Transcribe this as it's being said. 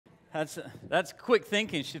That's quick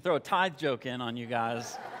thinking. She throw a tithe joke in on you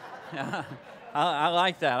guys. I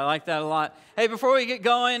like that. I like that a lot. Hey, before we get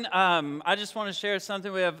going, I just want to share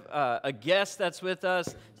something. We have a guest that's with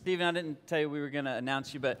us. Stephen, I didn't tell you we were going to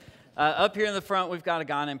announce you, but up here in the front, we've got a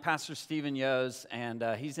guy named Pastor Stephen Yos, and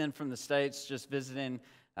he's in from the States just visiting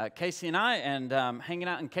Casey and I and hanging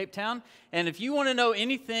out in Cape Town. And if you want to know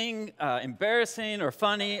anything embarrassing or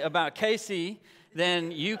funny about Casey,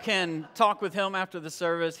 then you can talk with him after the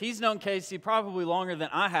service. He's known Casey probably longer than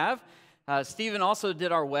I have. Stephen also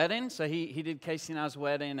did our wedding, so he did Casey and I's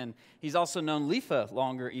wedding, and he's also known Lefa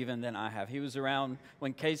longer even than I have. He was around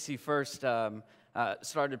when Casey first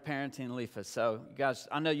started parenting Lefa. So, guys,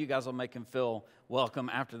 I know you guys will make him feel welcome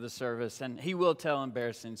after the service, and he will tell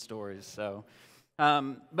embarrassing stories. So,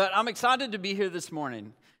 but I'm excited to be here this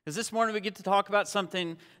morning, because this morning we get to talk about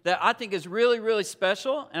something that I think is really, really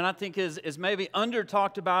special, and I think is maybe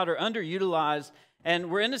under-talked about or underutilized. And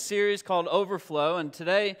we're in a series called Overflow, and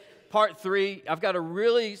today, part 3, I've got a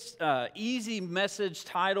really easy message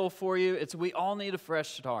title for you. It's We All Need a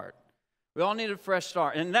Fresh Start. We all need a fresh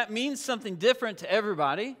start, and that means something different to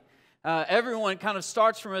everybody. Everyone kind of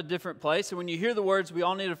starts from a different place, and when you hear the words, we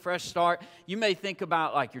all need a fresh start, you may think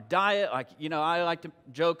about like your diet, like, I like to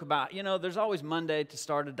joke about, there's always Monday to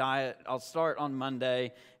start a diet. I'll start on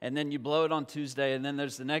Monday, and then you blow it on Tuesday, and then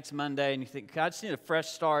there's the next Monday, and you think, I just need a fresh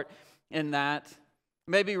start in that.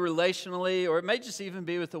 Maybe relationally, or it may just even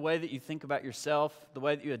be with the way that you think about yourself, the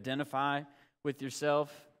way that you identify with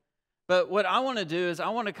yourself. But what I want to do is I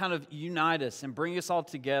want to kind of unite us and bring us all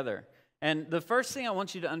together. And the first thing I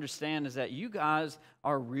want you to understand is that you guys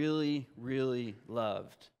are really, really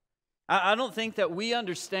loved. I don't think that we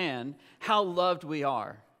understand how loved we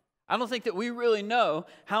are. I don't think that we really know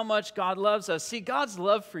how much God loves us. See, God's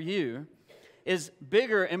love for you is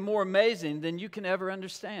bigger and more amazing than you can ever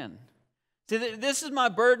understand. See, this is my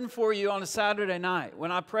burden for you on a Saturday night.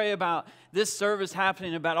 When I pray about this service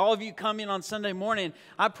happening, about all of you coming on Sunday morning,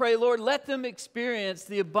 I pray, Lord, let them experience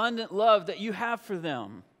the abundant love that you have for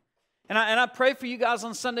them. And I pray for you guys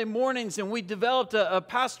on Sunday mornings, and we developed a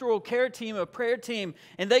pastoral care team, a prayer team,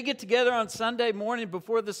 and they get together on Sunday morning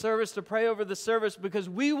before the service to pray over the service because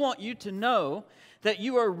we want you to know that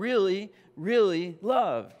you are really, really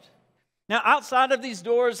loved. Now, outside of these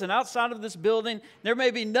doors and outside of this building, there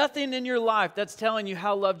may be nothing in your life that's telling you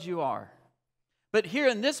how loved you are. But here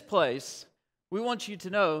in this place, we want you to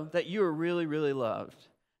know that you are really, really loved.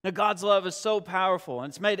 Now, God's love is so powerful, and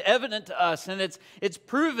it's made evident to us, and it's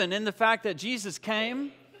proven in the fact that Jesus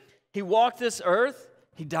came, He walked this earth,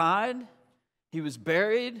 He died, He was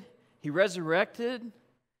buried, He resurrected,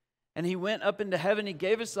 and He went up into heaven. He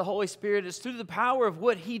gave us the Holy Spirit. It's through the power of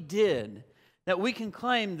what He did that we can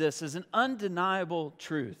claim this as an undeniable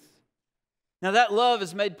truth. Now, that love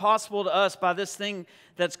is made possible to us by this thing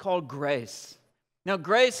that's called grace. Now,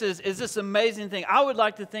 grace is this amazing thing. I would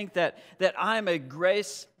like to think that I'm a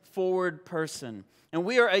grace-forward person, and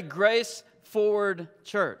we are a grace-forward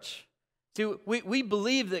church. See, we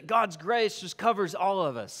believe that God's grace just covers all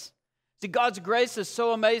of us. See, God's grace is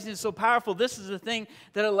so amazing, so powerful. This is the thing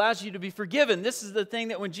that allows you to be forgiven. This is the thing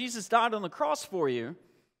that when Jesus died on the cross for you,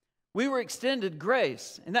 we were extended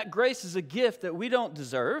grace, and that grace is a gift that we don't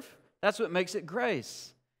deserve. That's what makes it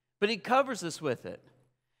grace. But He covers us with it.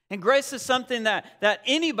 And grace is something that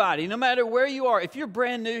anybody, no matter where you are, if you're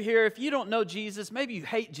brand new here, if you don't know Jesus, maybe you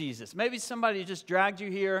hate Jesus, maybe somebody just dragged you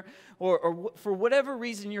here, or for whatever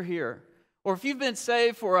reason you're here, or if you've been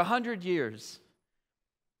saved for 100 years,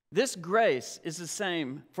 this grace is the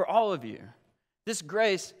same for all of you. This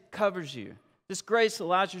grace covers you. This grace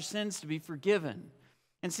allows your sins to be forgiven.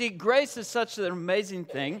 And see, grace is such an amazing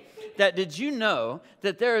thing that did you know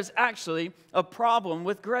that there is actually a problem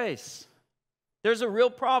with grace? There's a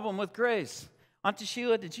real problem with grace. Auntie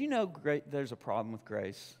Sheila, did you know there's a problem with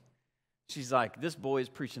grace? She's like, this boy is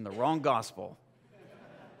preaching the wrong gospel.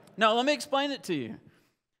 No, let me explain it to you.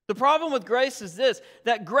 The problem with grace is this,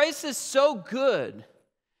 that grace is so good.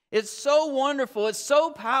 It's so wonderful, it's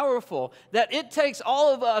so powerful that it takes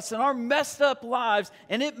all of us and our messed up lives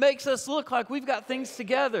and it makes us look like we've got things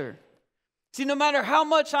together. See, no matter how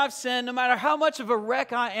much I've sinned, no matter how much of a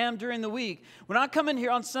wreck I am during the week, when I come in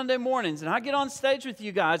here on Sunday mornings and I get on stage with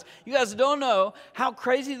you guys don't know how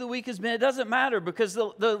crazy the week has been. It doesn't matter because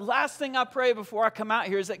the last thing I pray before I come out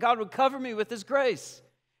here is that God would cover me with His grace.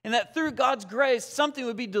 And that through God's grace, something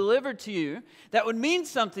would be delivered to you that would mean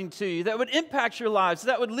something to you, that would impact your lives,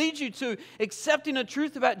 that would lead you to accepting a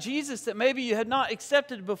truth about Jesus that maybe you had not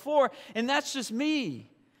accepted before, and that's just me.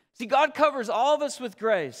 See, God covers all of us with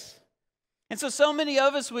grace. And so many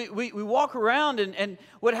of us, we walk around, and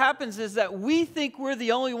what happens is that we think we're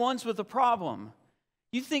the only ones with a problem.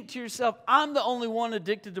 You think to yourself, I'm the only one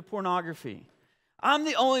addicted to pornography. I'm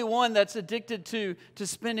the only one that's addicted to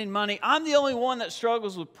spending money. I'm the only one that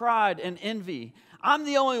struggles with pride and envy. I'm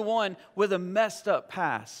the only one with a messed up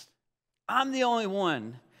past. I'm the only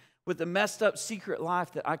one with a messed up secret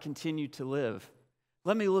life that I continue to live.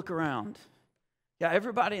 Let me look around. Yeah,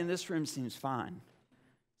 everybody in this room seems fine.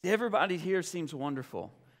 Everybody here seems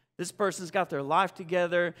wonderful. This person's got their life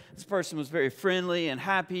together. This person was very friendly and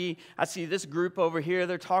happy. I see this group over here.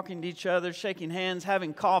 They're talking to each other, shaking hands,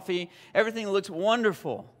 having coffee. Everything looks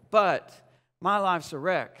wonderful. But my life's a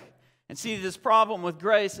wreck. And see, this problem with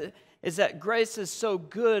grace is that grace is so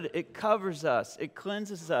good, it covers us. It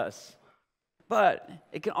cleanses us. But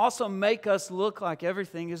it can also make us look like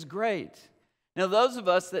everything is great. Now, those of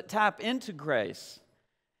us that tap into grace,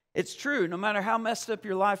 it's true, no matter how messed up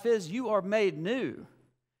your life is, you are made new.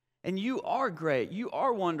 And you are great. You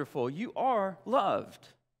are wonderful. You are loved.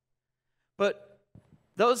 But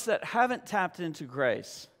those that haven't tapped into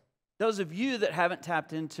grace, those of you that haven't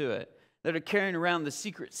tapped into it, that are carrying around the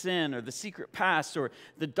secret sin or the secret past or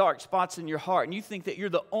the dark spots in your heart, and you think that you're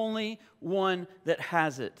the only one that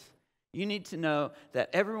has it, you need to know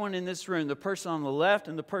that everyone in this room, the person on the left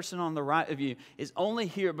and the person on the right of you, is only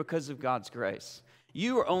here because of God's grace.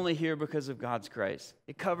 You are only here because of God's grace.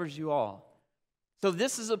 It covers you all. So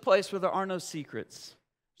this is a place where there are no secrets.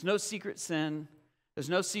 There's no secret sin.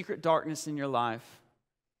 There's no secret darkness in your life.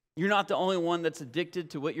 You're not the only one that's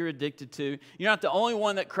addicted to what you're addicted to. You're not the only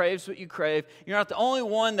one that craves what you crave. You're not the only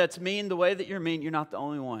one that's mean the way that you're mean. You're not the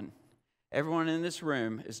only one. Everyone in this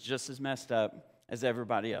room is just as messed up as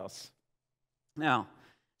everybody else. Now,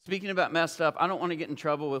 speaking about messed up, I don't want to get in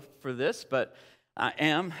trouble for this, but I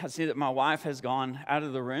am. I see that my wife has gone out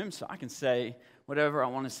of the room, so I can say whatever I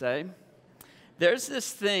want to say. There's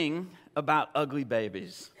this thing about ugly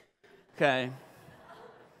babies, okay?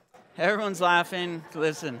 Everyone's laughing.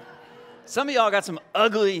 Listen, some of y'all got some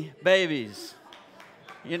ugly babies.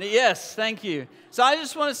 You know, yes, thank you. So I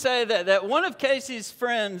just want to say that one of Casey's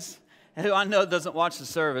friends, who I know doesn't watch the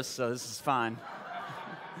service, so this is fine.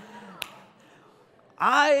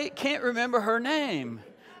 I can't remember her name,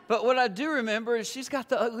 but what I do remember is she's got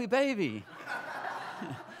the ugly baby.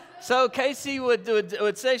 So Casey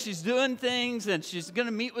would say she's doing things and she's going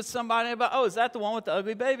to meet with somebody about, oh, is that the one with the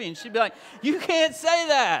ugly baby? And she'd be like, you can't say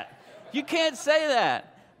that. You can't say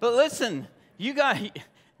that. But listen, you guys,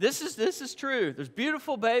 this is true. There's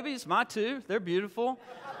beautiful babies. My two, they're beautiful.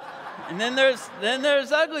 And then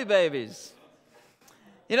there's ugly babies.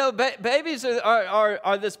 You know, babies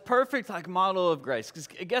are this perfect like model of grace. Because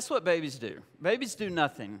guess what babies do? Babies do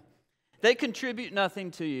nothing. They contribute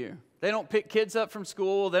nothing to you. They don't pick kids up from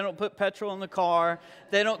school. They don't put petrol in the car.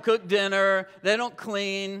 They don't cook dinner. They don't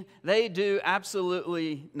clean. They do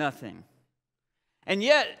absolutely nothing. And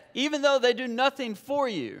yet, even though they do nothing for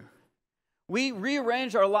you, we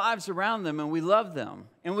rearrange our lives around them and we love them.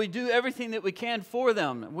 And we do everything that we can for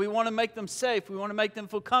them. We want to make them safe. We want to make them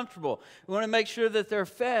feel comfortable. We want to make sure that they're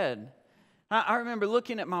fed. I remember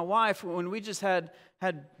looking at my wife when we just had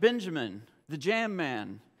Benjamin, the jam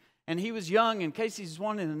man. And he was young, and Casey's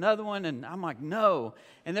wanting another one, and I'm like, no.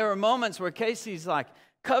 And there were moments where Casey's like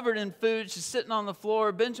covered in food, she's sitting on the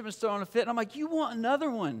floor, Benjamin's throwing a fit, and I'm like, you want another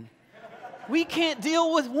one? We can't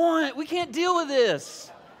deal with one. We can't deal with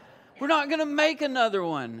this. We're not going to make another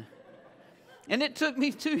one. And it took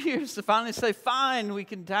me 2 years to finally say, fine, we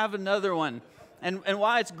can have another one. And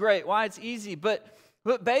why it's great, why it's easy. But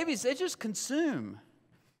babies, they just consume.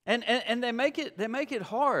 And they make it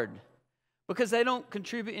hard. Because they don't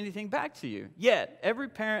contribute anything back to you. Yet, every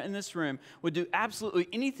parent in this room would do absolutely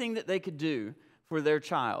anything that they could do for their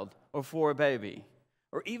child or for a baby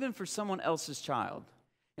or even for someone else's child.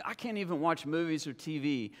 I can't even watch movies or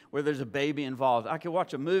TV where there's a baby involved. I can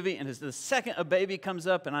watch a movie, and the second a baby comes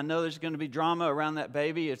up and I know there's going to be drama around that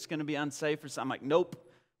baby, it's going to be unsafe or something, I'm like, nope,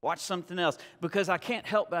 watch something else. Because I can't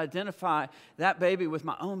help but identify that baby with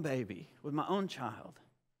my own child.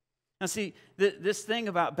 Now see, this thing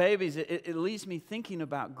about babies, it leaves me thinking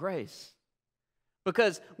about grace.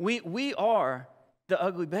 Because we are the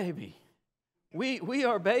ugly baby. We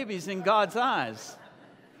are babies in God's eyes.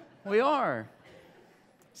 We are.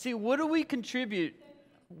 See, what do we contribute?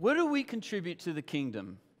 What do we contribute to the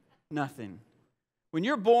kingdom? Nothing. When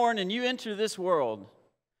you're born and you enter this world,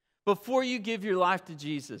 before you give your life to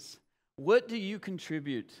Jesus, what do you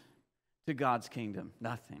contribute to God's kingdom?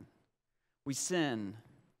 Nothing. We sin.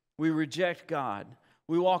 We reject God.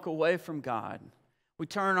 We walk away from God. We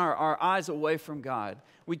turn our eyes away from God.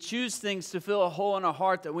 We choose things to fill a hole in our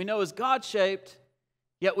heart that we know is God-shaped,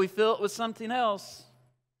 yet we fill it with something else.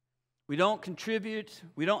 We don't contribute.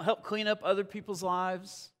 We don't help clean up other people's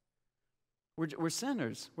lives. We're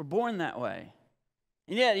sinners. We're born that way.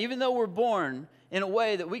 And yet, even though we're born in a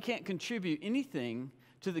way that we can't contribute anything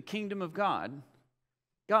to the kingdom of God,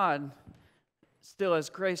 God still has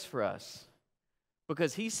grace for us.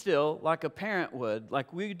 Because He still, like a parent would,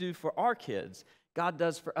 like we do for our kids, God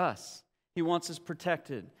does for us. He wants us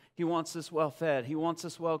protected. He wants us well fed. He wants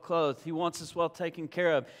us well clothed. He wants us well taken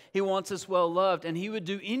care of. He wants us well loved. And He would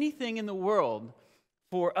do anything in the world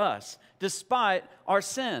for us, despite our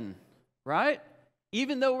sin, right?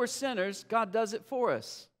 Even though we're sinners, God does it for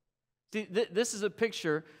us. See, this is a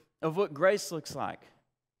picture of what grace looks like.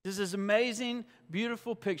 This is an amazing,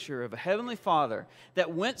 beautiful picture of a heavenly Father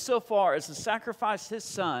that went so far as to sacrifice His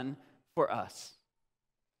Son for us.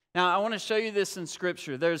 Now, I want to show you this in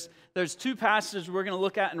Scripture. There's two passages we're going to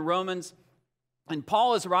look at in Romans, and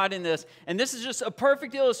Paul is writing this, and this is just a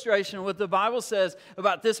perfect illustration of what the Bible says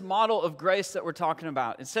about this model of grace that we're talking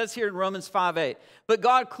about. It says here in Romans 5:8, but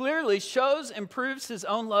God clearly shows and proves His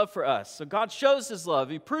own love for us. So God shows His love.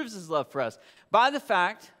 He proves His love for us by the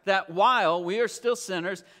fact that while we are still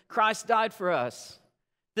sinners, Christ died for us.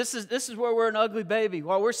 This is where we're an ugly baby.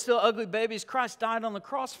 While we're still ugly babies, Christ died on the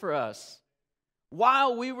cross for us.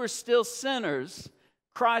 While we were still sinners,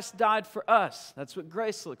 Christ died for us. That's what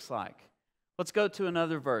grace looks like. Let's go to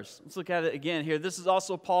another verse. Let's look at it again here. This is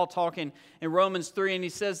also Paul talking in Romans 3, and he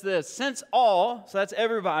says this, since all, so that's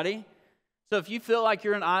everybody. So if you feel like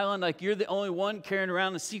you're an island, like you're the only one carrying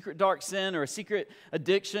around a secret dark sin or a secret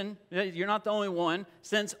addiction, you're not the only one.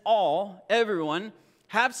 Since all, everyone,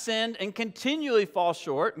 have sinned and continually fall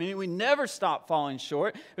short, meaning we never stop falling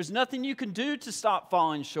short. There's nothing you can do to stop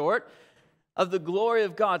falling short of the glory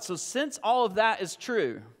of God. So since all of that is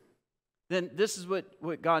true, then this is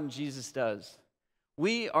what God and Jesus does.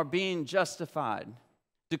 We are being justified,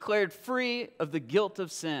 declared free of the guilt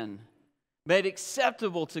of sin, made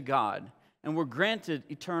acceptable to God, and we're granted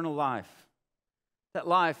eternal life. That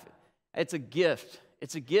life, it's a gift.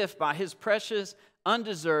 It's a gift by His precious,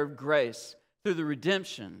 undeserved grace through the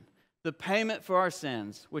redemption, the payment for our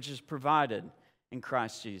sins, which is provided in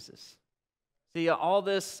Christ Jesus. See, all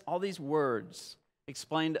these words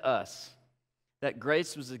explain to us that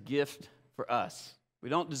grace was a gift for us. We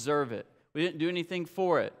don't deserve it. We didn't do anything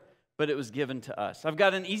for it, but it was given to us. I've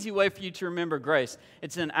got an easy way for you to remember grace.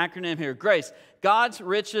 It's an acronym here. Grace, God's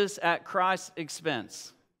riches at Christ's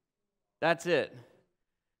expense. That's it.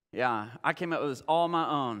 Yeah, I came up with this all on my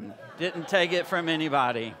own. Didn't take it from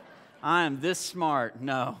anybody. I am this smart.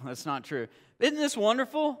 No, that's not true. Isn't this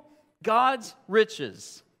wonderful? God's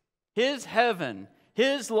riches. His heaven,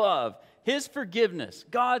 His love, His forgiveness,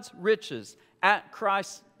 God's riches at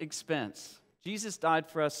Christ's expense. Jesus died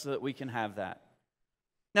for us so that we can have that.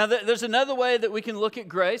 Now, there's another way that we can look at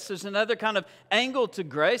grace. There's another kind of angle to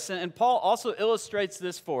grace, and Paul also illustrates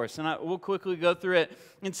this for us, and we'll quickly go through it.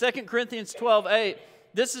 In 2 Corinthians 12:8,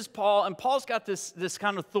 this is Paul, and Paul's got this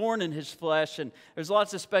kind of thorn in his flesh, and there's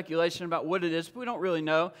lots of speculation about what it is, but we don't really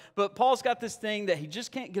know. But Paul's got this thing that he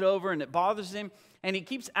just can't get over, and it bothers him, and he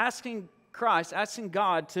keeps asking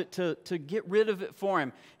God to get rid of it for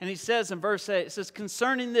him. And he says in verse 8, it says,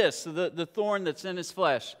 concerning this, so the thorn that's in his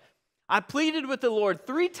flesh, I pleaded with the Lord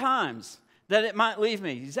 3 times that it might leave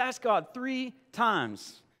me. He's asked God 3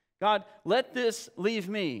 times, God, let this leave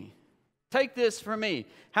me. Take this from me.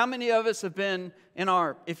 How many of us have been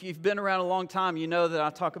if you've been around a long time, you know that I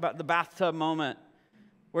talk about the bathtub moment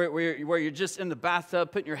where you're just in the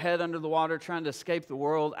bathtub, putting your head under the water, trying to escape the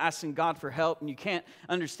world, asking God for help, and you can't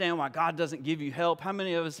understand why God doesn't give you help. How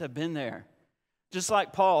many of us have been there? Just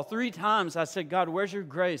like Paul, 3 times I said, God, where's your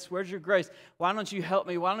grace? Where's your grace? Why don't you help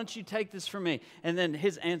me? Why don't you take this from me? And then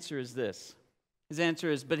his answer is this. His answer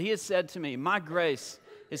is, but He has said to me, my grace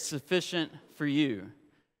is sufficient for you.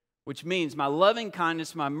 Which means my loving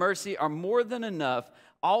kindness, my mercy are more than enough,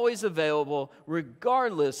 always available,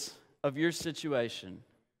 regardless of your situation.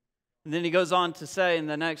 And then he goes on to say in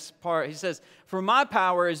the next part, he says, for my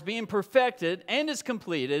power is being perfected and is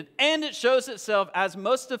completed, and it shows itself as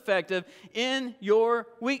most effective in your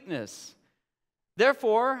weakness.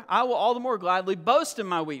 Therefore, I will all the more gladly boast in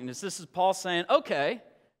my weakness. This is Paul saying, okay,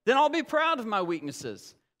 then I'll be proud of my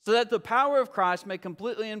weaknesses, so that the power of Christ may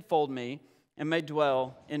completely enfold me and may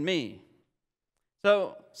dwell in me.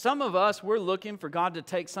 So some of us, we're looking for God to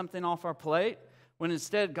take something off our plate, when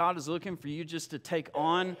instead God is looking for you just to take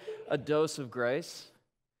on a dose of grace.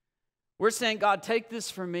 We're saying, God, take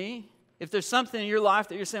this from me. If there's something in your life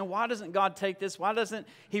that you're saying, why doesn't God take this? Why doesn't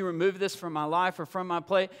He remove this from my life or from my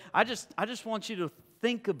plate? I just want you to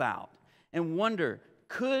think about and wonder,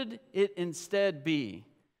 could it instead be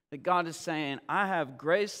that God is saying, I have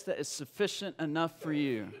grace that is sufficient enough for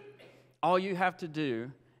you. All you have to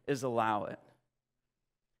do is allow it.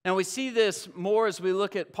 Now, we see this more as we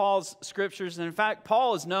look at Paul's scriptures. And in fact,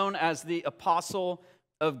 Paul is known as the apostle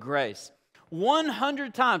of grace.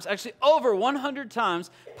 100 times, actually over 100 times,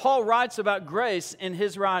 Paul writes about grace in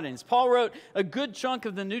his writings. Paul wrote a good chunk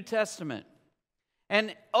of the New Testament.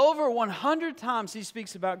 And over 100 times he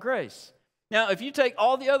speaks about grace. Now, if you take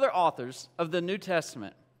all the other authors of the New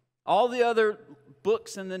Testament, all the other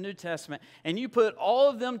books in the New Testament, and you put all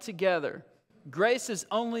of them together, grace is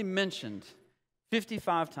only mentioned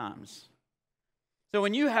 55 times. So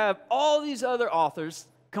when you have all these other authors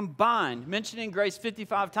combined mentioning grace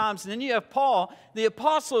 55 times, and then you have Paul, the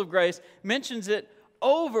apostle of grace, mentions it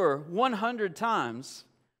over 100 times.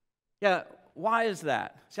 Yeah, why is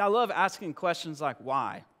that? See, I love asking questions like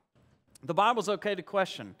why. The Bible's okay to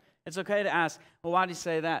question. It's okay to ask, well, why do you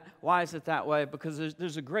say that? Why is it that way? Because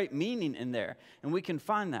there's a great meaning in there, and we can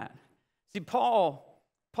find that. See, Paul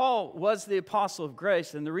was the apostle of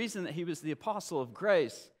grace, and the reason that he was the apostle of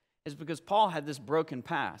grace is because Paul had this broken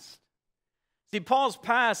past. See, Paul's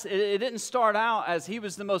past, it didn't start out as he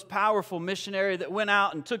was the most powerful missionary that went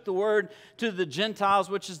out and took the word to the Gentiles,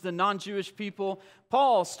 which is the non-Jewish people.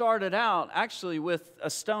 Paul started out actually with a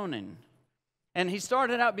stoning. And he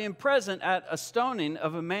started out being present at a stoning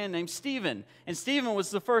of a man named Stephen. And Stephen was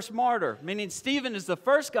the first martyr, meaning Stephen is the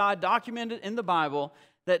first guy documented in the Bible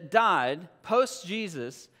that died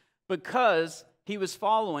post-Jesus because he was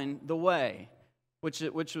following the way, which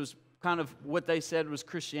was kind of what they said was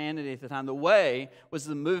Christianity at the time. The way was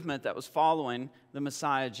the movement that was following the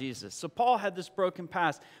Messiah Jesus. So Paul had this broken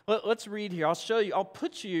past. Let's read here. I'll show you. I'll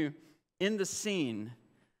put you in the scene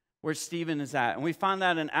where Stephen is at. And we find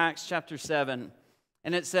that in Acts chapter 7.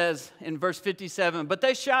 And it says in verse 57, but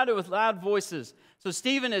they shouted with loud voices. So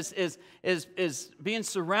Stephen is being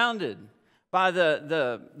surrounded by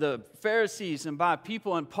the Pharisees and by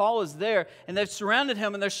people, and Paul is there, and they've surrounded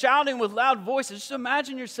him, and they're shouting with loud voices. Just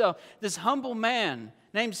imagine yourself, this humble man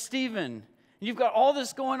named Stephen, and you've got all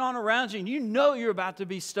this going on around you, and you know you're about to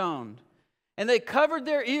be stoned. And they covered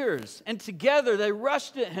their ears, and together they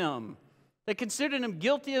rushed at him. They considered him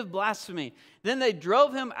guilty of blasphemy. Then they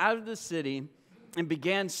drove him out of the city and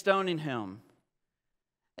began stoning him.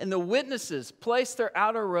 And the witnesses placed their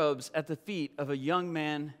outer robes at the feet of a young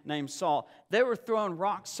man named Saul. They were throwing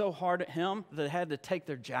rocks so hard at him that they had to take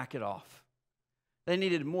their jacket off. They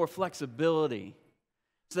needed more flexibility.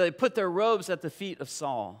 So they put their robes at the feet of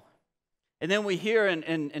Saul. And then we hear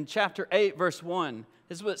in chapter 8, verse 1,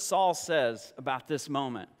 this is what Saul says about this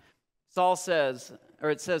moment. It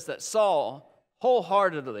says that Saul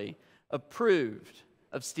wholeheartedly approved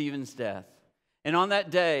of Stephen's death. And on that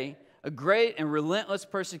day, a great and relentless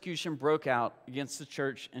persecution broke out against the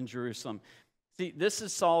church in Jerusalem. See, this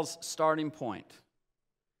is Saul's starting point,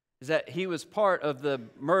 is that he was part of the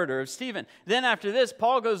murder of Stephen. Then after this,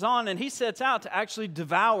 Paul goes on and he sets out to actually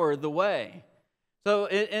devour the way. So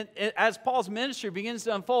as Paul's ministry begins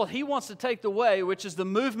to unfold, he wants to take the way, which is the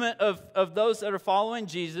movement of those that are following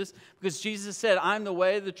Jesus, because Jesus said, I'm the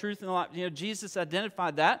way, the truth, and the life. Jesus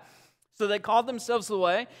identified that. So they called themselves the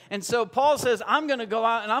way. And so Paul says, I'm going to go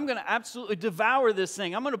out and I'm going to absolutely devour this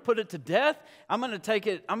thing. I'm going to put it to death. I'm going to take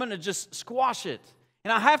it. I'm going to just squash it.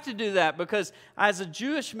 And I have to do that because as a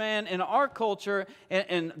Jewish man in our culture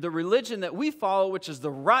and the religion that we follow, which is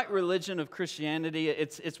the right religion of Christianity,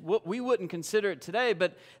 it's what we wouldn't consider it today,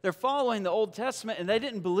 but they're following the Old Testament and they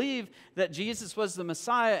didn't believe that Jesus was the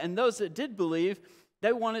Messiah. And those that did believe,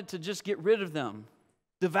 they wanted to just get rid of them,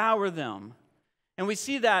 devour them. And we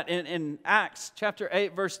see that in Acts chapter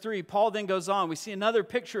 8, verse 3. Paul then goes on. We see another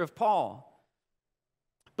picture of Paul.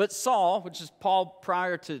 But Saul, which is Paul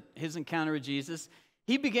prior to his encounter with Jesus,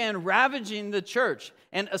 he began ravaging the church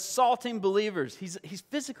and assaulting believers. He's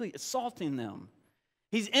physically assaulting them.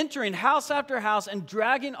 He's entering house after house and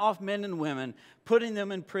dragging off men and women, putting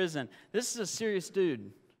them in prison. This is a serious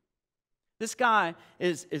dude. This guy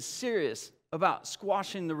is serious about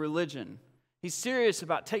squashing the religion. He's serious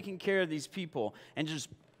about taking care of these people and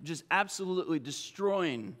just absolutely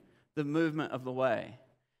destroying the movement of the way.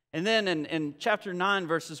 And then in chapter 9,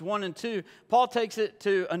 verses 1 and 2, Paul takes it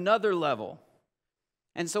to another level.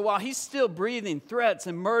 And so while he's still breathing threats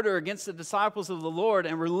and murder against the disciples of the Lord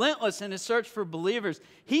and relentless in his search for believers,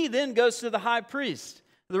 he then goes to the high priest.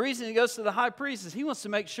 The reason he goes to the high priest is he wants to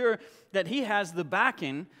make sure that he has the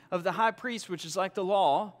backing of the high priest, which is like the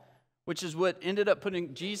law, which is what ended up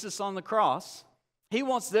putting Jesus on the cross. He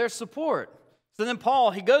wants their support. So then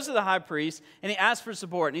Paul, he goes to the high priest and he asks for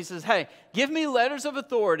support. And he says, hey, give me letters of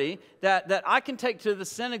authority that I can take to the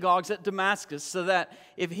synagogues at Damascus so that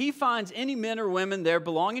if he finds any men or women there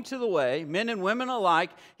belonging to the way, men and women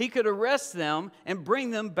alike, he could arrest them and bring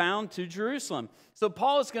them bound to Jerusalem. So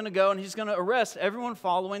Paul is going to go and he's going to arrest everyone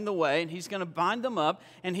following the way, and he's going to bind them up,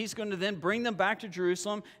 and he's going to then bring them back to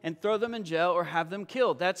Jerusalem and throw them in jail or have them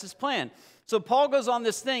killed. That's his plan. So Paul goes on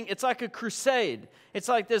this thing. It's like a crusade. It's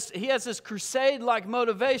like this. He has this crusade-like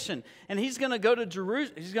motivation, and he's going to go to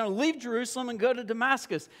Jerusalem. He's going to leave Jerusalem and go to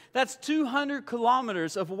Damascus. That's 200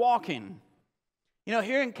 kilometers of walking. You know,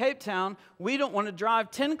 here in Cape Town, we don't want to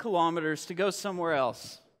drive 10 kilometers to go somewhere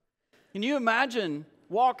else. Can you imagine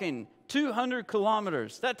walking 200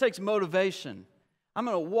 kilometers? That takes motivation. I'm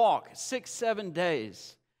going to walk 6-7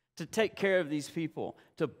 days to take care of these people,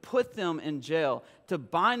 to put them in jail, to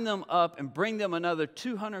bind them up and bring them another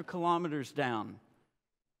 200 kilometers down.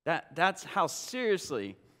 That's how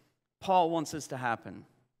seriously Paul wants this to happen.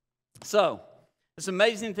 So, this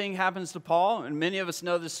amazing thing happens to Paul, and many of us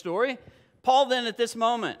know this story. Paul then at this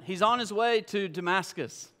moment, he's on his way to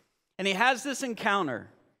Damascus, and he has this encounter.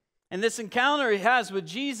 And this encounter he has with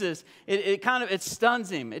Jesus, it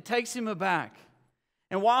stuns him. It takes him aback.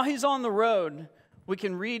 And while he's on the road, we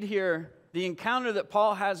can read here the encounter that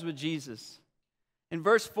Paul has with Jesus. In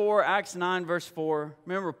verse 4, Acts 9, verse 4,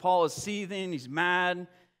 remember Paul is seething, he's mad.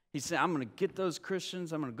 He said, I'm going to get those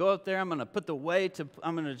Christians. I'm going to go up there. I'm going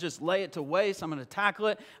to just lay it to waste. I'm going to tackle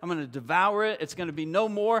it. I'm going to devour it. It's going to be no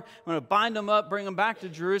more. I'm going to bind them up, bring them back to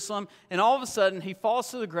Jerusalem. And all of a sudden, he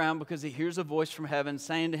falls to the ground because he hears a voice from heaven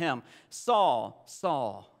saying to him, Saul,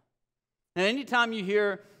 Saul. Now, anytime you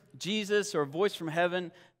hear Jesus or a voice from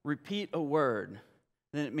heaven repeat a word,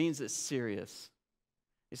 then it means it's serious.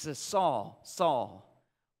 It says, Saul, Saul,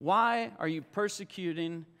 why are you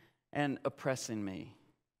persecuting and oppressing me?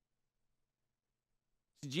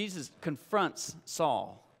 Jesus confronts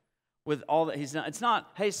Saul with all that he's done. It's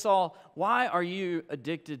not, hey, Saul, why are you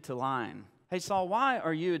addicted to lying? Hey, Saul, why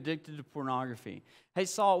are you addicted to pornography? Hey,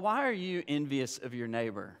 Saul, why are you envious of your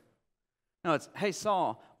neighbor? No, it's, hey,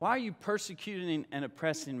 Saul, why are you persecuting and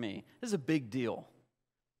oppressing me? This is a big deal.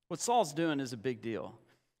 What Saul's doing is a big deal.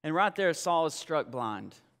 And right there, Saul is struck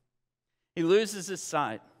blind. He loses his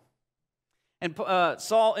sight. And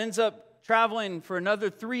Saul ends up traveling for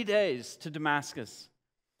another 3 days to Damascus.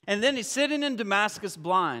 And then he's sitting in Damascus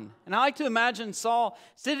blind. And I like to imagine Saul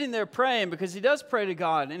sitting there praying, because he does pray to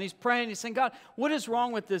God. And he's praying, he's saying, God, what is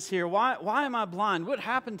wrong with this here? Why am I blind? What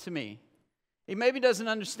happened to me? He maybe doesn't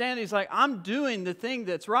understand. He's like, I'm doing the thing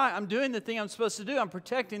that's right. I'm doing the thing I'm supposed to do. I'm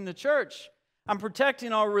protecting the church. I'm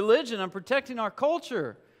protecting our religion. I'm protecting our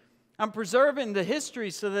culture. I'm preserving the history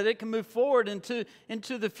so that it can move forward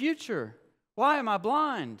into the future. Why am I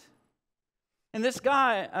blind? And this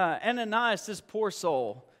guy, Ananias, this poor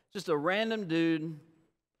soul, just a random dude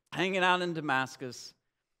hanging out in Damascus.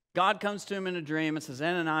 God comes to him in a dream and says,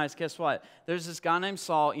 Ananias, guess what? There's this guy named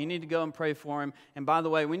Saul. You need to go and pray for him. And by the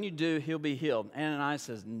way, when you do, he'll be healed. Ananias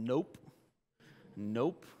says, nope,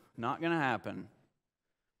 not going to happen.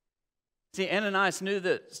 See, Ananias knew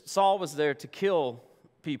that Saul was there to kill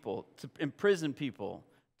people, to imprison people,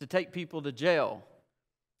 to take people to jail.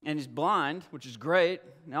 And he's blind, which is great.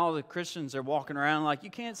 Now all the Christians are walking around like, you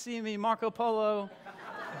can't see me, Marco Polo.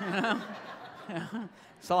 You know?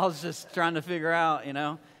 Saul's just trying to figure out, you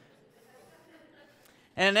know.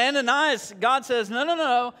 And Ananias, God says,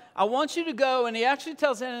 no, I want you to go. And he actually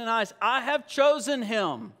tells Ananias, I have chosen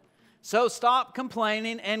him. So stop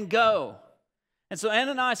complaining and go. And so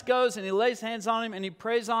Ananias goes and he lays hands on him and he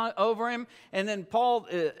prays over him. And then Paul,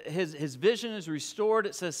 his vision is restored.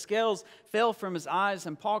 It says scales fell from his eyes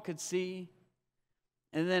and Paul could see.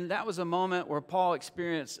 And then that was a moment where Paul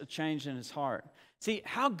experienced a change in his heart. See,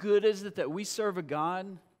 how good is it that we serve a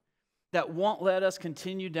God that won't let us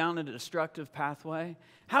continue down a destructive pathway?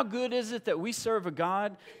 How good is it that we serve a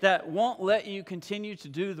God that won't let you continue to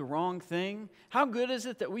do the wrong thing? How good is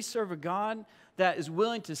it that we serve a God that is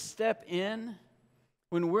willing to step in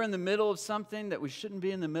when we're in the middle of something that we shouldn't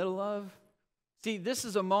be in the middle of? See, this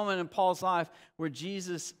is a moment in Paul's life where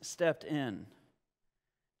Jesus stepped in.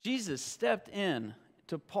 Jesus stepped in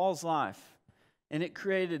to Paul's life, and it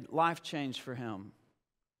created life change for him.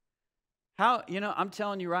 I'm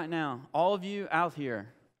telling you right now, all of you out here,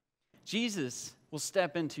 Jesus will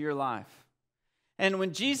step into your life. And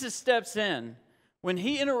when Jesus steps in, when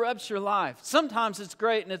he interrupts your life, sometimes it's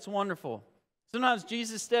great and it's wonderful. Sometimes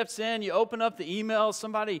Jesus steps in, you open up the email,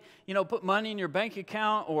 somebody, put money in your bank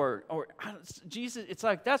account, or Jesus, it's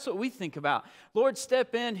like, that's what we think about. Lord,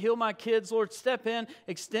 step in, heal my kids. Lord, step in,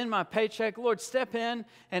 extend my paycheck. Lord, step in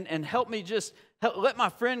and help me let my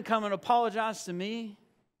friend come and apologize to me.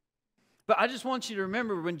 But I just want you to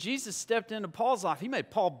remember, when Jesus stepped into Paul's life, he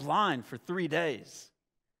made Paul blind for 3 days.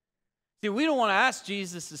 See, we don't want to ask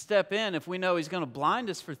Jesus to step in if we know he's going to blind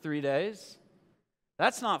us for 3 days.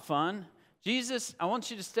 That's not fun. Jesus, I want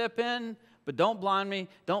you to step in, but don't blind me,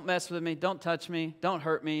 don't mess with me, don't touch me, don't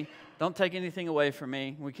hurt me, don't take anything away from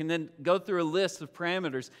me. We can then go through a list of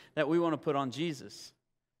parameters that we want to put on Jesus.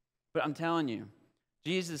 But I'm telling you,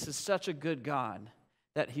 Jesus is such a good God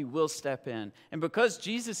that he will step in. And because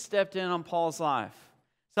Jesus stepped in on Paul's life,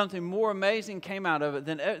 something more amazing came out of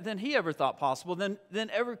it than he ever thought possible, than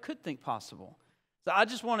ever could think possible. So I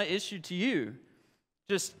just want to issue to you,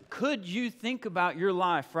 just could you think about your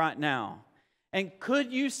life right now? And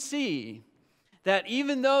could you see that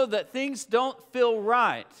even though that things don't feel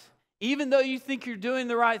right, even though you think you're doing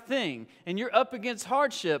the right thing and you're up against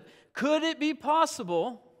hardship, could it be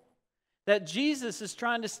possible that Jesus is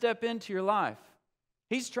trying to step into your life?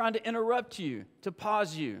 He's trying to interrupt you, to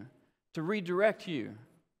pause you, to redirect you.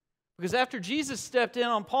 Because after Jesus stepped in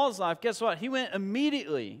on Paul's life, guess what? He went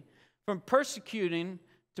immediately from persecuting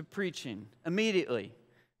to preaching. Immediately.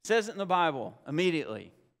 It says it in the Bible,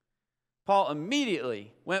 immediately. Paul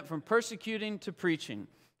immediately went from persecuting to preaching.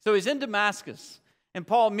 So he's in Damascus, and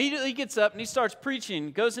Paul immediately gets up and he starts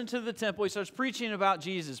preaching, goes into the temple, he starts preaching about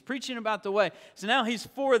Jesus, preaching about the way. So now he's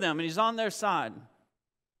for them and he's on their side.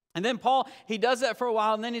 And then Paul, he does that for a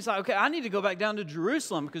while, and then he's like, okay, I need to go back down to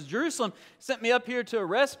Jerusalem, because Jerusalem sent me up here to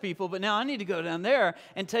arrest people, but now I need to go down there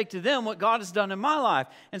and take to them what God has done in my life.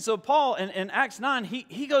 And so Paul, in Acts 9,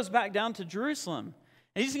 he goes back down to Jerusalem.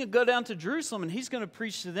 And he's going to go down to Jerusalem, and he's going to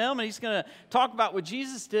preach to them, and he's going to talk about what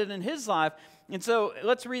Jesus did in his life. And so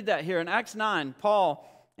let's read that here. In Acts 9, Paul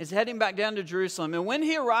is heading back down to Jerusalem. And when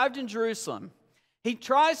he arrived in Jerusalem, he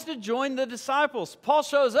tries to join the disciples. Paul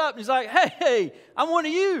shows up, and he's like, hey, I'm one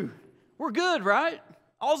of you. We're good, right?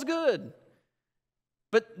 All's good.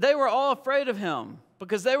 But they were all afraid of him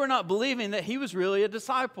because they were not believing that he was really a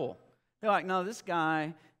disciple. They're like, no, this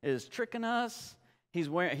guy is tricking us.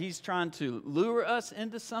 He's trying to lure us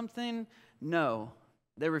into something. No,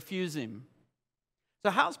 they refuse him.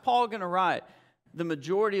 So how's Paul going to write the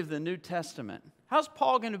majority of the New Testament? How's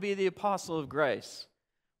Paul going to be the apostle of grace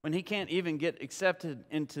when he can't even get accepted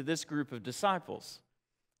into this group of disciples?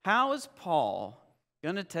 How is Paul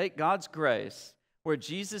going to take God's grace, where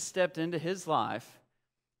Jesus stepped into his life,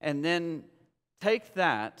 and then take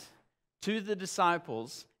that to the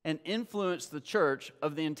disciples and influence the church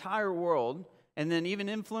of the entire world, and then even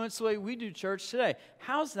influence the way we do church today?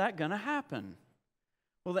 How's that going to happen?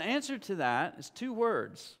 Well, the answer to that is 2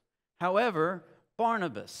 words. However,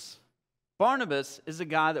 Barnabas. Barnabas is a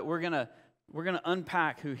guy that we're going to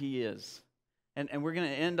unpack who he is. And we're going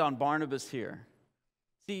to end on Barnabas here.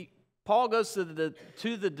 See, Paul goes to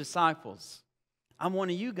the disciples. I'm one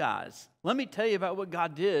of you guys. Let me tell you about what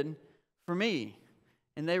God did for me.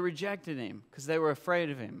 And they rejected him because they were afraid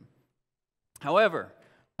of him. However,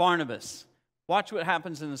 Barnabas. Watch what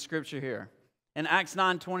happens in the scripture here. In Acts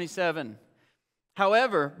 9:27.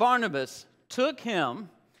 However, Barnabas took him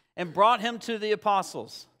and brought him to the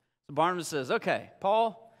apostles. So Barnabas says, okay,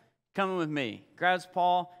 Paul, coming with me. Grabs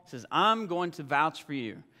Paul, says, I'm going to vouch for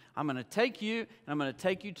you. I'm going to take you, and I'm going to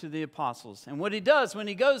take you to the apostles. And what he does when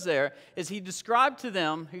he goes there is he described to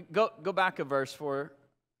them, go back a verse for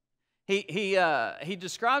he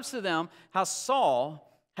describes to them how Saul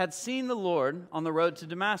had seen the Lord on the road to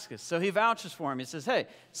Damascus. So he vouches for him. He says, hey,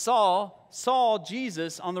 Saul saw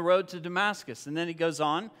Jesus on the road to Damascus. And then he goes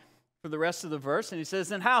on for the rest of the verse, and he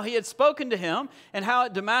says, and how he had spoken to him, and how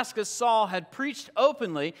at Damascus Saul had preached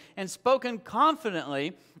openly and spoken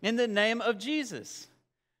confidently in the name of Jesus.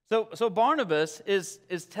 So Barnabas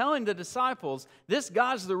is telling the disciples, this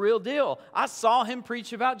God's the real deal. I saw him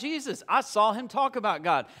preach about Jesus. I saw him talk about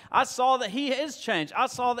God. I saw that he is changed. I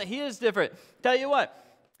saw that he is different. Tell you what,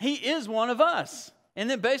 he is one of us. And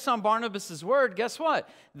then based on Barnabas' word, guess what?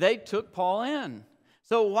 They took Paul in.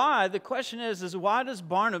 So why? The question is why does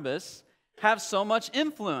Barnabas have so much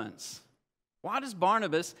influence? Why does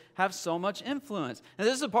Barnabas have so much influence? And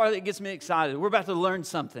this is the part that gets me excited. We're about to learn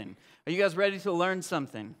something. Are you guys ready to learn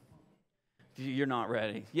something? You're not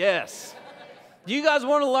ready. Yes. Do you guys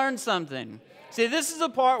want to learn something? See, this is the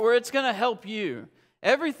part where it's going to help you.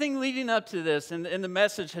 Everything leading up to this and the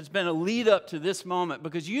message has been a lead up to this moment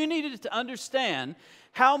because you needed to understand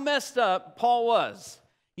how messed up Paul was.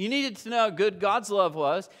 You needed to know how good God's love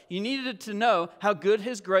was. You needed to know how good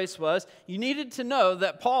his grace was. You needed to know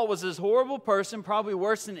that Paul was this horrible person, probably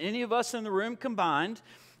worse than any of us in the room combined.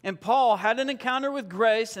 And Paul had an encounter with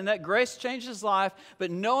grace, and that grace changed his life, but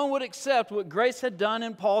no one would accept what grace had done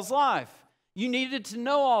in Paul's life. You needed to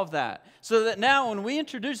know all of that, so that now when we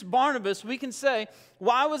introduce Barnabas, we can say,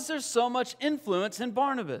 why was there so much influence in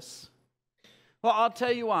Barnabas? Well, I'll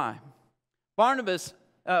tell you why. Barnabas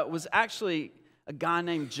was actually a guy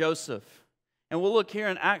named Joseph. And we'll look here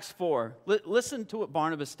in Acts 4. Listen to what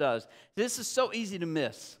Barnabas does. This is so easy to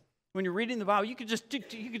miss. When you're reading the Bible, you could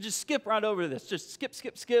just skip right over this. Just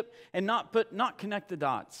skip, and not connect the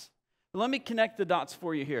dots. But let me connect the dots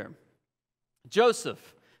for you here.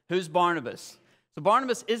 Joseph, who's Barnabas? So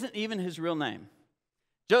Barnabas isn't even his real name.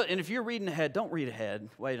 And if you're reading ahead, don't read ahead.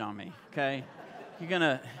 Wait on me, okay?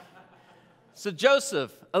 So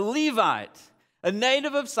Joseph, a Levite, a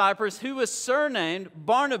native of Cyprus, who was surnamed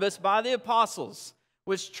Barnabas by the apostles,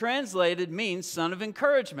 which translated means son of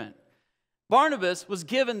encouragement. Barnabas was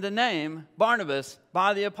given the name Barnabas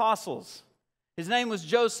by the apostles. His name was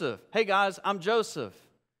Joseph. Hey guys, I'm Joseph.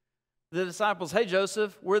 The disciples, hey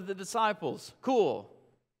Joseph, we're the disciples. Cool.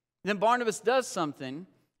 Then Barnabas does something,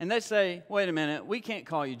 and they say, wait a minute, we can't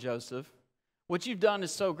call you Joseph. What you've done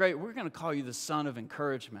is so great, we're going to call you the son of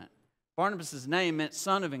encouragement. Barnabas' name meant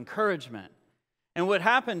son of encouragement. And what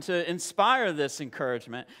happened to inspire this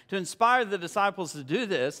encouragement, to inspire the disciples to do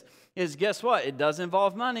this, is guess what? It does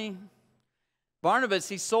involve money. Barnabas,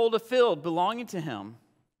 he sold a field belonging to him,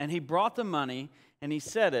 and he brought the money, and he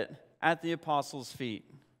set it at the apostles' feet.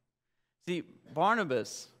 See,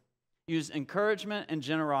 Barnabas used encouragement and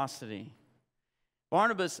generosity.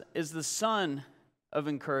 Barnabas is the son of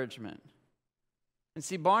encouragement. And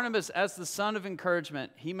see, Barnabas, as the son of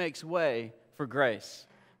encouragement, he makes way for grace.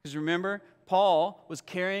 Because remember, Paul was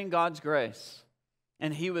carrying God's grace,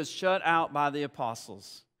 and he was shut out by the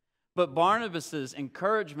apostles. But Barnabas'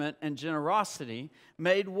 encouragement and generosity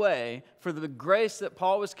made way for the grace that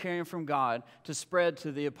Paul was carrying from God to spread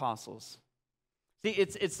to the apostles. See,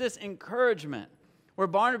 it's this encouragement where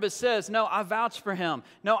Barnabas says, no, I vouch for him.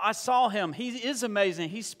 No, I saw him. He is amazing.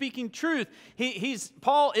 He's speaking truth.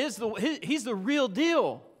 Paul is he's the real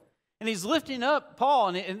deal. And he's lifting up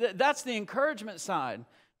Paul, and that's the encouragement side.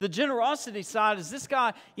 The generosity side is this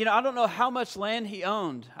guy, I don't know how much land he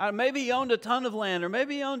owned. Maybe he owned a ton of land, or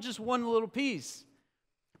maybe he owned just one little piece.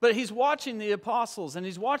 But he's watching the apostles, and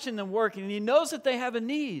he's watching them work, and he knows that they have a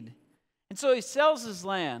need. And so he sells his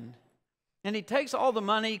land, and he takes all the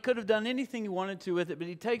money. He could have done anything he wanted to with it, but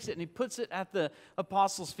he takes it and he puts it at the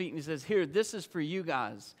apostles' feet, and he says, here, this is for you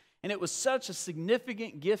guys. And it was such a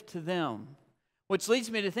significant gift to them, which leads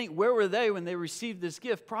me to think, where were they when they received this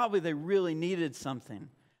gift? Probably they really needed something.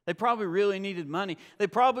 They probably really needed money. They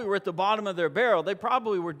probably were at the bottom of their barrel. They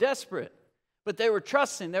probably were desperate. But they were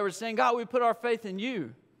trusting. They were saying, God, we put our faith in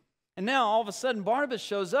you. And now all of a sudden Barnabas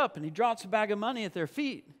shows up and he drops a bag of money at their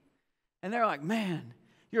feet. And they're like, man,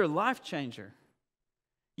 you're a life changer.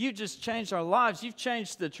 You just changed our lives. You've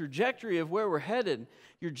changed the trajectory of where we're headed.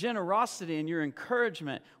 Your generosity and your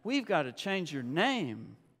encouragement. We've got to change your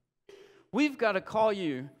name. We've got to call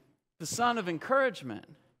you the son of encouragement.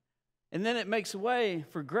 And then it makes way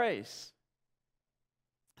for grace.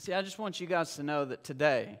 See, I just want you guys to know that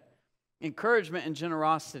today, encouragement and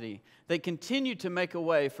generosity, they continue to make a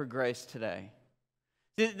way for grace today.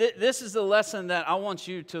 This is the lesson that I want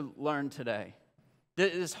you to learn today.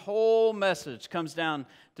 This whole message comes down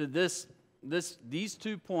to these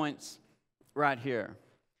 2 points right here.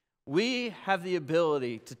 We have the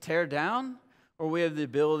ability to tear down, or we have the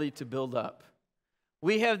ability to build up.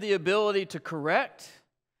 We have the ability to correct.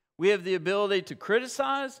 We have the ability to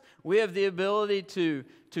criticize. We have the ability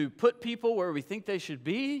to put people where we think they should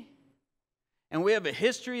be. And we have a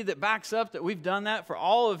history that backs up that we've done that for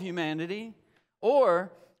all of humanity.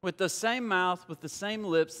 Or with the same mouth, with the same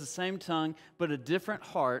lips, the same tongue, but a different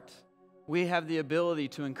heart, we have the ability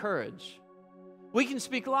to encourage. We can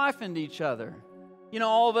speak life into each other.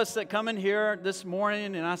 All of us that come in here this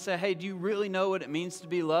morning and I say, hey, do you really know what it means to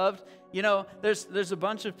be loved? There's a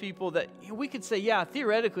bunch of people that we could say, yeah,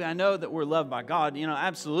 theoretically, I know that we're loved by God,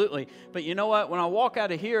 absolutely. But you know what? When I walk out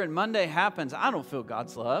of here and Monday happens, I don't feel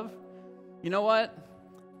God's love. You know what?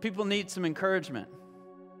 People need some encouragement.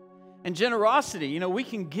 And generosity, we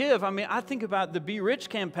can give. I think about the Be Rich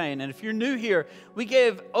campaign. And if you're new here, we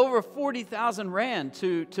gave over 40,000 Rand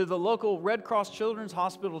to the local Red Cross Children's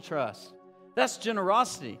Hospital Trust. That's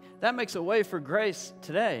generosity. That makes a way for grace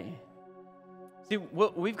today. See,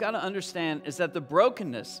 what we've got to understand is that the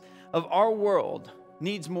brokenness of our world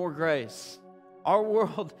needs more grace. Our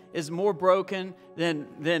world is more broken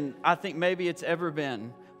than I think maybe it's ever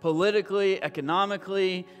been. politically,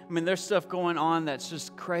 economically. I mean, there's stuff going on that's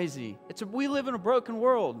just crazy. We live in a broken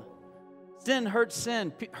world. Sin, hurt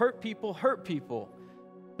people, hurt people.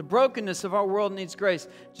 The brokenness of our world needs grace.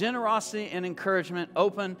 Generosity and encouragement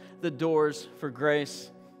open the doors for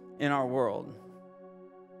grace in our world.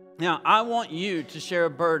 Now, I want you to share a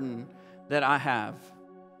burden that I have.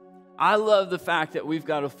 I love the fact that we've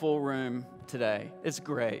got a full room today. It's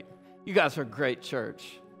great. You guys are a great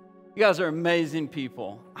church. You guys are amazing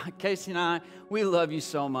people. Casey and I, we love you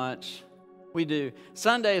so much. We do.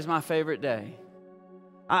 Sunday is my favorite day.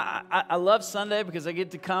 I love Sunday because I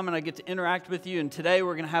get to come and I get to interact with you. And today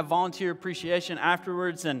we're going to have volunteer appreciation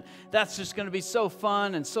afterwards. And that's just going to be so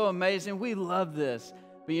fun and so amazing. We love this.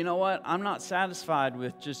 But you know what? I'm not satisfied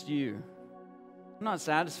with just you. I'm not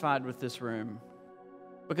satisfied with this room.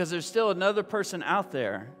 Because there's still another person out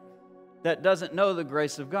there that doesn't know the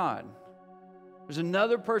grace of God. There's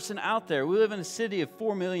another person out there. We live in a city of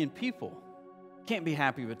 4 million people. Can't be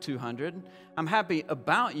happy with 200. I'm happy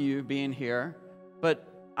about you being here, but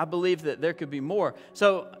I believe that there could be more.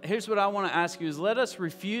 So here's what I want to ask you is let us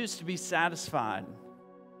refuse to be satisfied.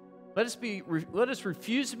 Let us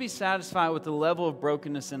refuse to be satisfied with the level of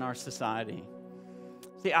brokenness in our society.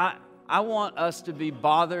 See, I want us to be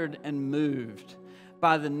bothered and moved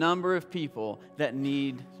by the number of people that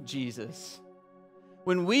need Jesus.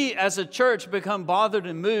 When we as a church become bothered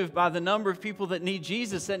and moved by the number of people that need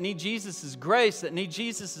Jesus' grace, that need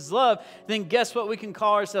Jesus' love, then guess what we can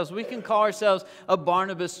call ourselves? We can call ourselves a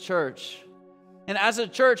Barnabas church. And as a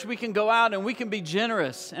church, we can go out and we can be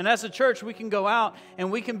generous. And as a church, we can go out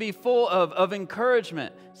and we can be full of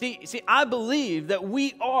encouragement. See, I believe that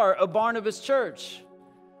we are a Barnabas church.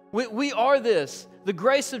 We are this. The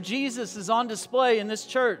grace of Jesus is on display in this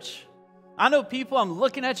church. I know people, I'm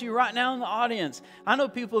looking at you right now in the audience. I know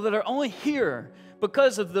people that are only here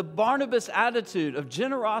because of the Barnabas attitude of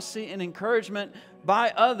generosity and encouragement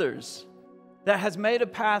by others that has made a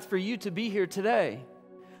path for you to be here today.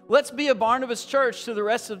 Let's be a Barnabas church to the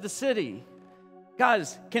rest of the city.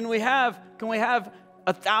 Guys, can we have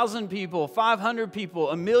 1,000 people, 500 people,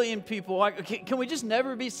 1 million people? Can we just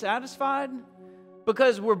never be satisfied?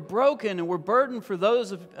 Because we're broken and we're burdened for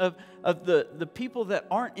those of the people that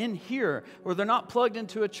aren't in here or they're not plugged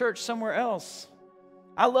into a church somewhere else.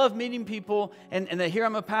 I love meeting people and they hear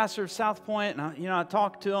I'm a pastor of Southpoint and I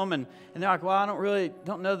talk to them and they're like, well, I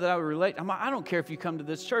don't know that I would relate. I'm like, I don't care if you come to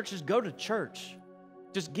this church, just go to church.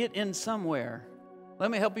 Just get in somewhere.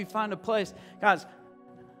 Let me help you find a place. Guys,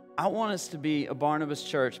 I want us to be a Barnabas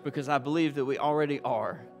church because I believe that we already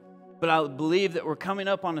are. But I believe that we're coming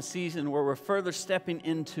up on a season where we're further stepping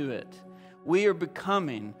into it. We are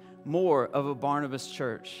becoming more of a Barnabas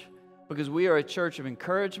church because we are a church of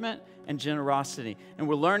encouragement and generosity. And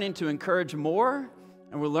we're learning to encourage more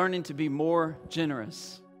and we're learning to be more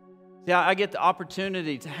generous. See, I get the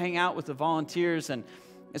opportunity to hang out with the volunteers and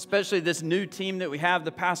especially this new team that we have,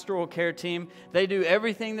 the pastoral care team. They do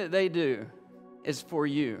everything that they do is for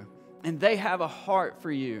you. And they have a heart for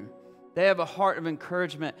you. They have a heart of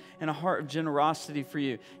encouragement and a heart of generosity for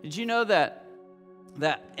you. Did you know that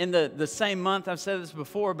in the same month, I've said this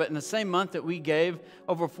before, but in the same month that we gave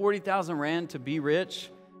over 40,000 Rand to Be Rich,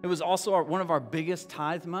 it was also one of our biggest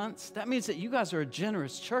tithe months. That means that you guys are a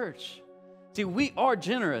generous church. See, we are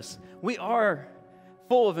generous. We are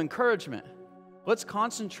full of encouragement. Let's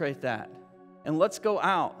concentrate that and let's go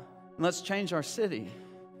out and let's change our city.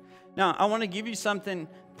 Now, I want to give you something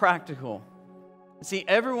practical. See,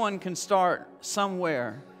 everyone can start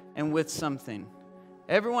somewhere and with something.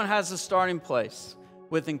 Everyone has a starting place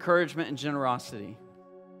with encouragement and generosity.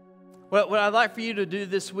 What I'd like for you to do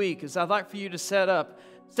this week is I'd like for you to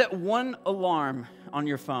set one alarm on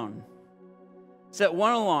your phone. Set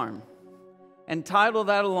one alarm and title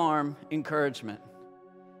that alarm Encouragement.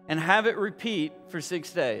 And have it repeat for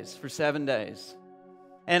 6 days, for 7 days.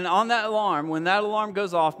 And on that alarm, when that alarm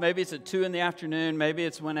goes off, maybe it's at 2 in the afternoon, maybe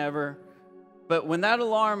it's whenever, but when that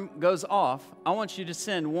alarm goes off, I want you to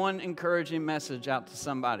send one encouraging message out to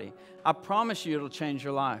somebody. I promise you it'll change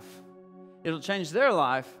your life. It'll change their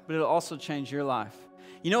life, but it'll also change your life.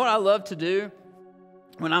 You know what I love to do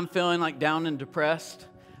when I'm feeling like down and depressed?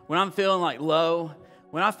 When I'm feeling like low?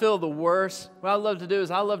 When I feel the worst? What I love to do is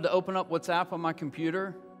I love to open up WhatsApp on my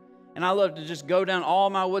computer, and I love to just go down all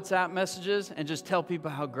my WhatsApp messages and just tell people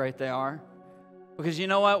how great they are. Because you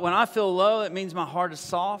know what? When I feel low, it means my heart is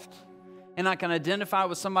soft. And I can identify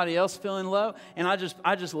with somebody else feeling low. And I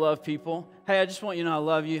just love people. Hey, I just want you to know I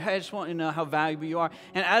love you. Hey, I just want you to know how valuable you are.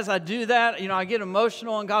 And as I do that, I get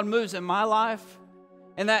emotional and God moves in my life.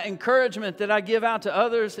 And that encouragement that I give out to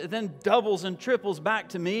others, it then doubles and triples back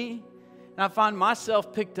to me. And I find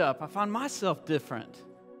myself picked up. I find myself different.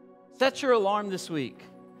 Set your alarm this week.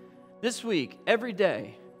 This week, every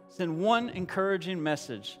day, send one encouraging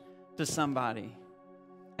message to somebody.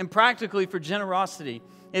 And practically for generosity,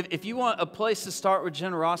 if you want a place to start with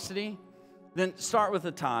generosity, then start with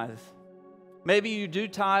a tithe. Maybe you do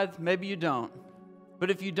tithe, maybe you don't. But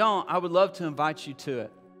if you don't, I would love to invite you to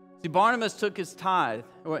it. See, Barnabas took his tithe.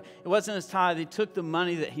 It wasn't his tithe. He took the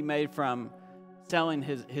money that he made from selling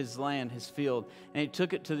his land, his field, and he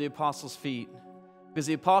took it to the apostles' feet. Because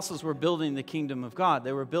the apostles were building the kingdom of God.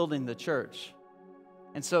 They were building the church.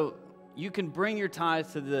 And so you can bring your tithe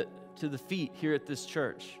to the feet here at this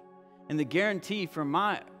church. And the guarantee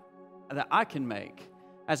that I can make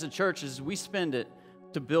as a church is we spend it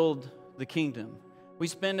to build the kingdom. We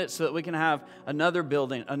spend it so that we can have another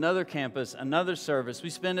building, another campus, another service. We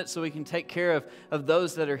spend it so we can take care of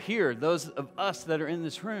those that are here, those of us that are in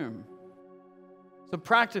this room. So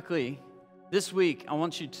practically, this week, I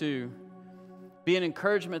want you to be an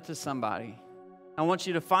encouragement to somebody. I want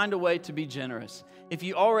you to find a way to be generous. If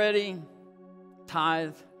you already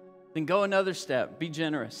tithe, then go another step. Be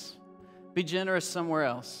generous. Be generous somewhere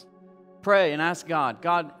else. Pray and ask God,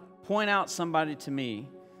 God, point out somebody to me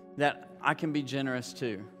that I can be generous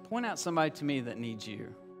to. Point out somebody to me that needs you.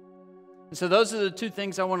 And so those are the two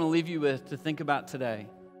things I want to leave you with to think about today.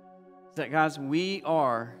 Is that, guys, we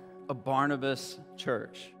are a Barnabas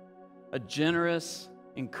church, a generous,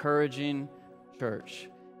 encouraging church.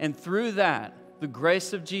 And through that, the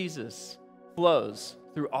grace of Jesus flows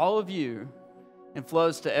through all of you and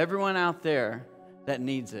flows to everyone out there that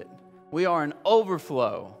needs it. We are an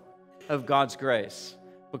overflow of God's grace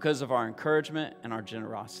because of our encouragement and our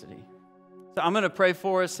generosity. So I'm going to pray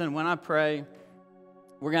for us, and when I pray,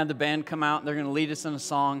 we're going to have the band come out, and they're going to lead us in a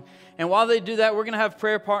song. And while they do that, we're going to have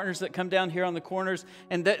prayer partners that come down here on the corners,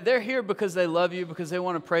 and they're here because they love you, because they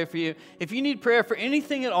want to pray for you. If you need prayer for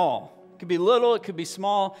anything at all, it could be little, it could be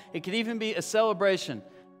small, it could even be a celebration,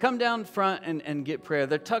 come down front and get prayer.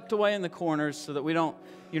 They're tucked away in the corners so that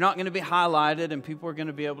you're not going to be highlighted and people are going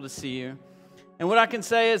to be able to see you. And what I can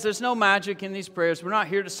say is there's no magic in these prayers. We're not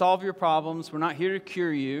here to solve your problems. We're not here to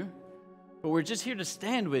cure you. But we're just here to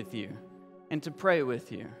stand with you and to pray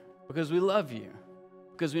with you because we love you,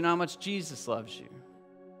 because we know how much Jesus loves you.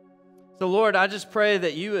 So, Lord, I just pray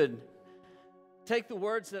that you would take the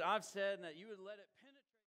words that I've said and that you would let it